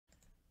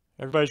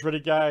Everybody's ready,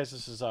 guys.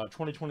 This is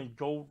 2020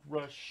 Gold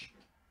Rush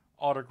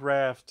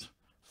autographed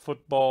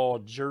football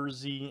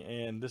jersey,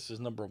 and this is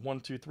number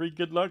 123.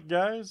 Good luck,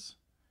 guys.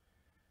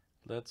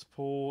 Let's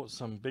pull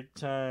some big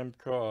time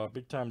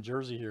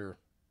jersey here.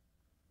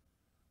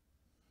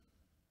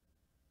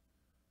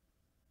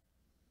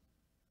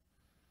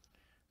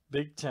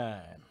 Big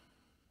time.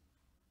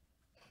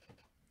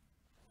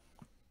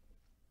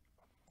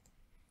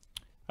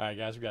 All right,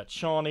 guys. We got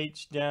Sean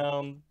H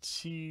down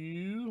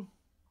to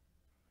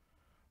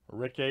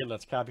Rick A.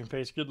 Let's copy and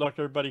paste. Good luck,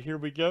 everybody. Here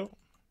we go.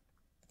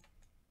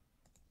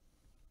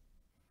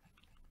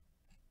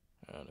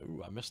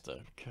 Ooh, I missed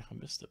the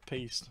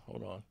paste.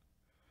 Hold on.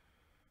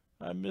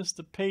 I missed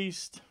the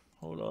paste.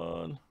 Hold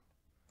on.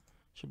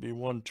 Should be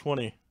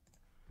 120.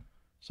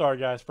 Sorry,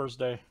 guys. First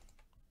day.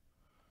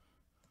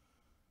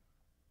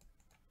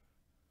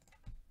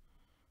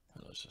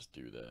 Let's just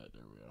do that.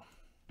 There we go.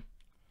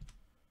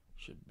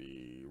 Should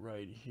be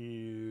right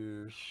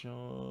here.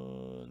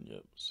 Sean.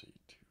 Yep. See.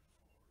 2, 4,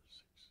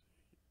 6,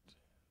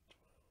 8, 10,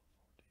 12,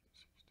 14,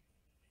 16,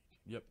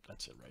 18. Yep.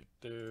 That's it right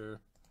there.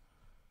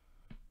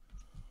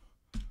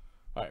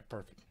 All right.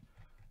 Perfect.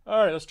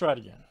 All right. Let's try it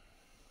again.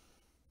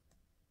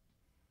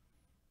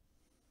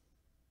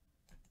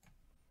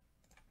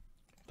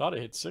 Thought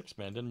it hit 6,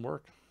 man. Didn't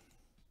work.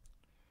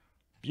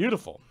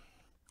 Beautiful.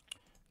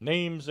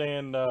 Names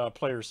and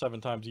players 7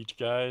 times each,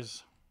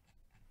 guys.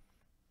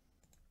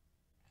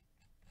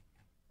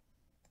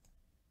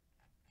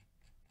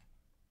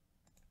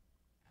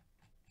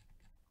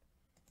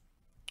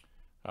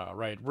 All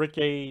right, Rick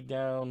A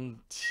down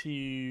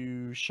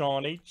to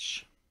Sean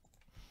H.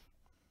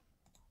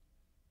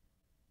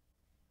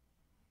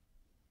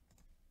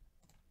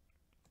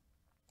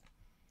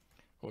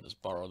 We'll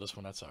just borrow this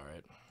one. That's all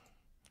right.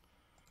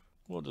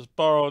 We'll just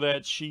borrow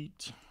that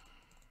sheet.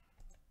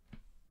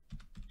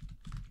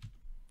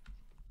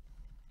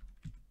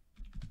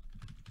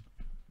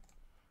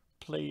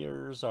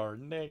 Players are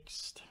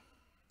next.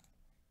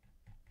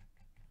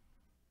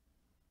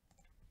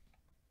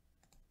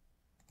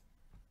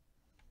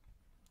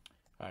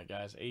 All right,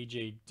 guys.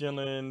 A.J.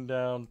 Dillon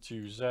down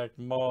to Zach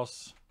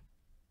Moss.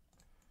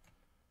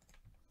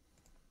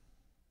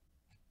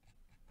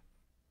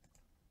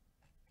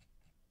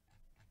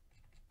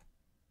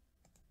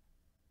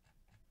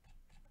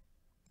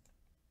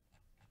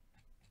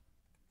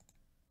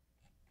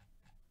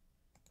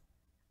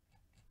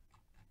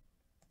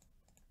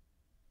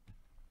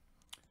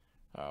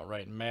 All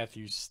right,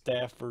 Matthew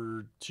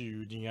Stafford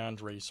to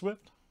DeAndre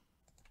Swift.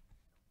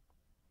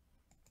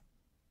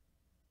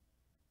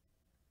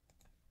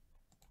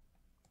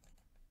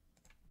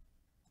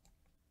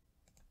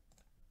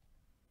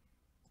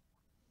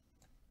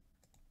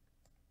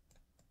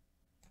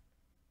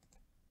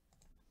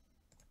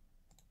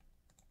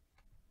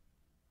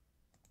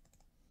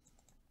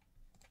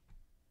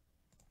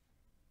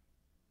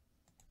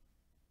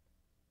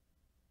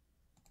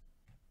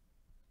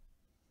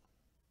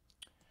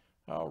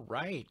 All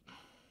right.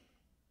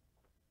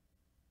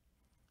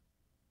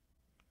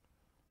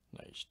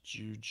 Nice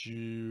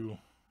juju.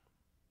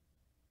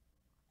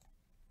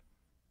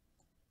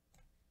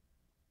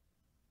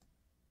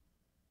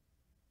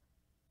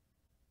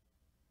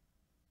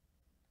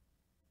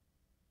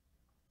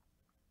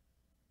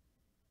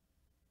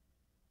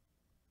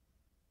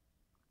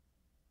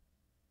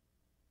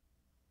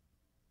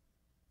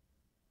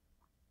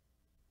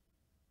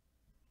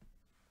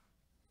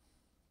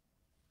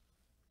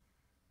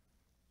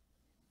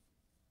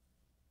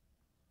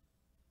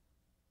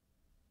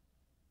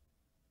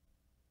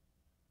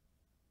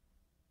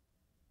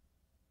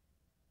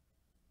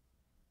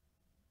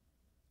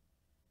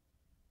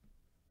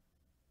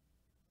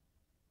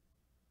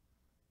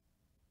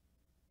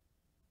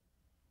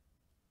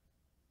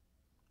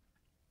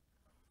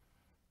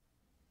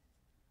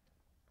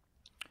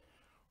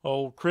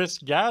 Oh, Chris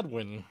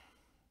Godwin.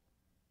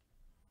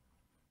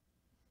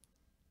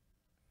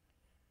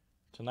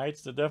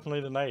 Tonight's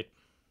definitely the night.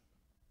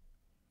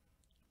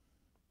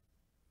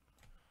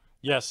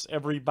 Yes,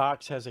 every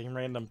box has a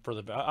random for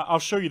the. I'll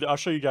show you. I'll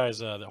show you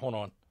guys. Hold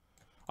on.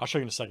 I'll show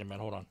you in a second, man.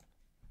 Hold on.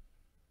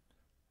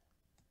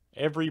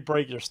 Every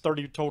break, there's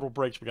 30 total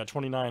breaks. We got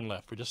 29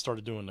 left. We just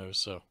started doing those,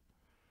 so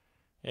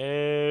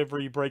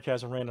every break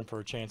has a random for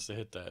a chance to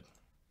hit that.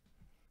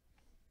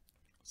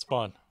 It's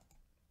fun.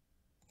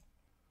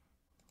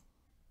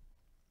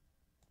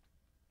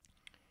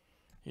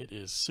 It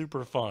is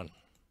super fun.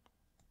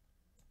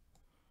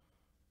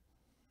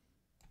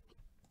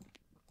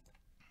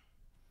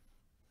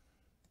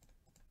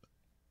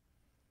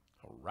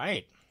 All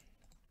right.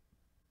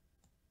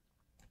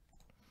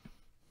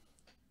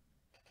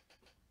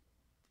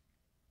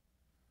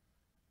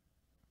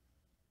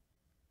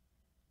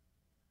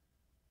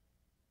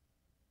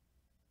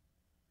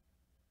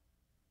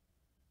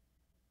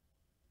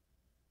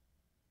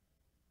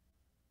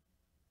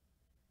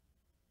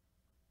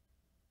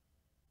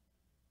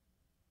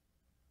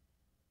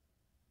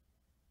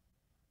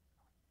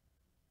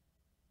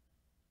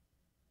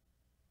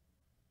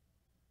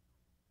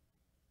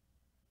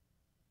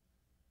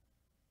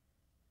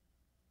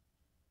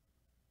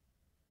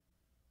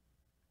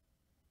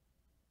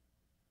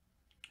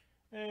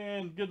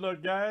 And good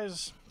luck,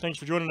 guys. Thanks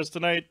for joining us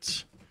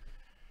tonight.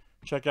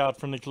 Check out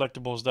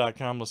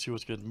friendlycollectibles.com. Let's see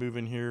what's good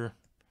moving here.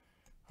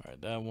 All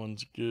right, that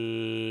one's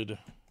good.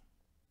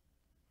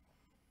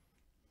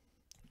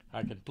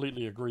 I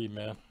completely agree,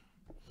 man.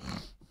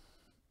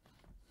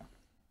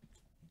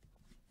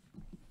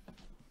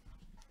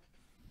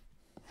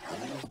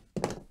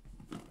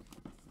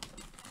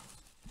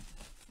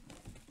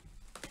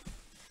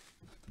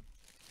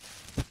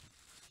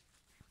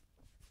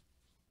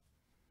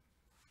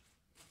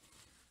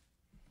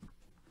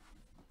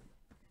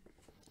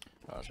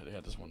 Oh, I should have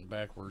had this one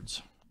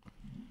backwards.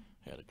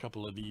 Had a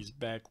couple of these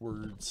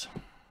backwards.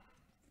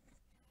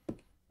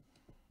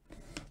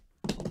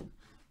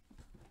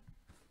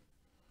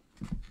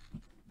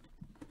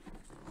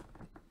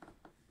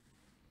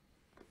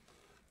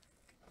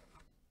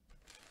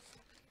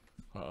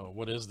 Uh-oh,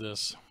 what is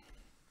this?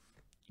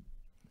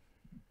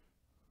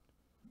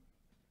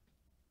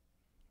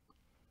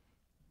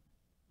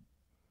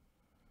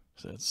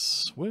 Is that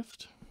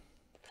Swift?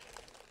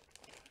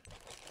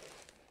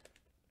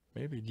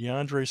 Maybe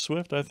DeAndre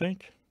Swift, I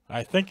think.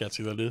 I think that's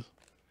who that is.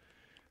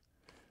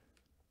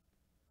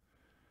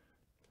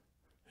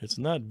 It's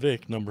not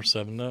Vic, number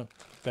 7. No,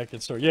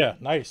 Beckett's store. Yeah,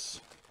 nice.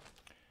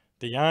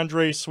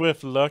 DeAndre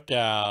Swift, look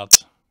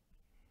out.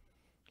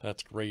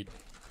 That's great.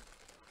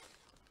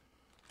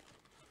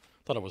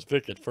 Thought it was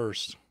Vic at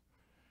first.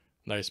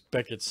 Nice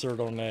Beckett cert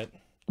on that.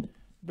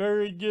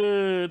 Very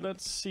good.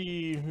 Let's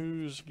see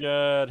who's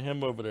got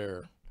him over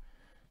there.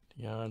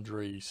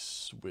 DeAndre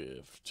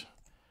Swift.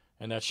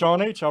 And that's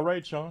Sean H. All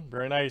right, Sean.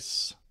 Very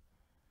nice.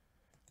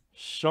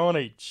 Sean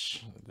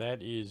H.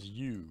 That is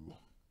you.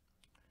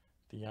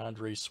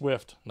 DeAndre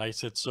Swift.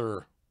 Nice hit,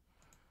 sir.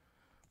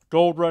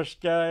 Gold Rush,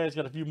 guys.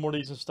 Got a few more of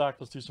these in stock.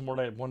 Let's do some more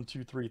tonight. 1,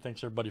 2, 3.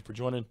 Thanks, everybody, for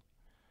joining.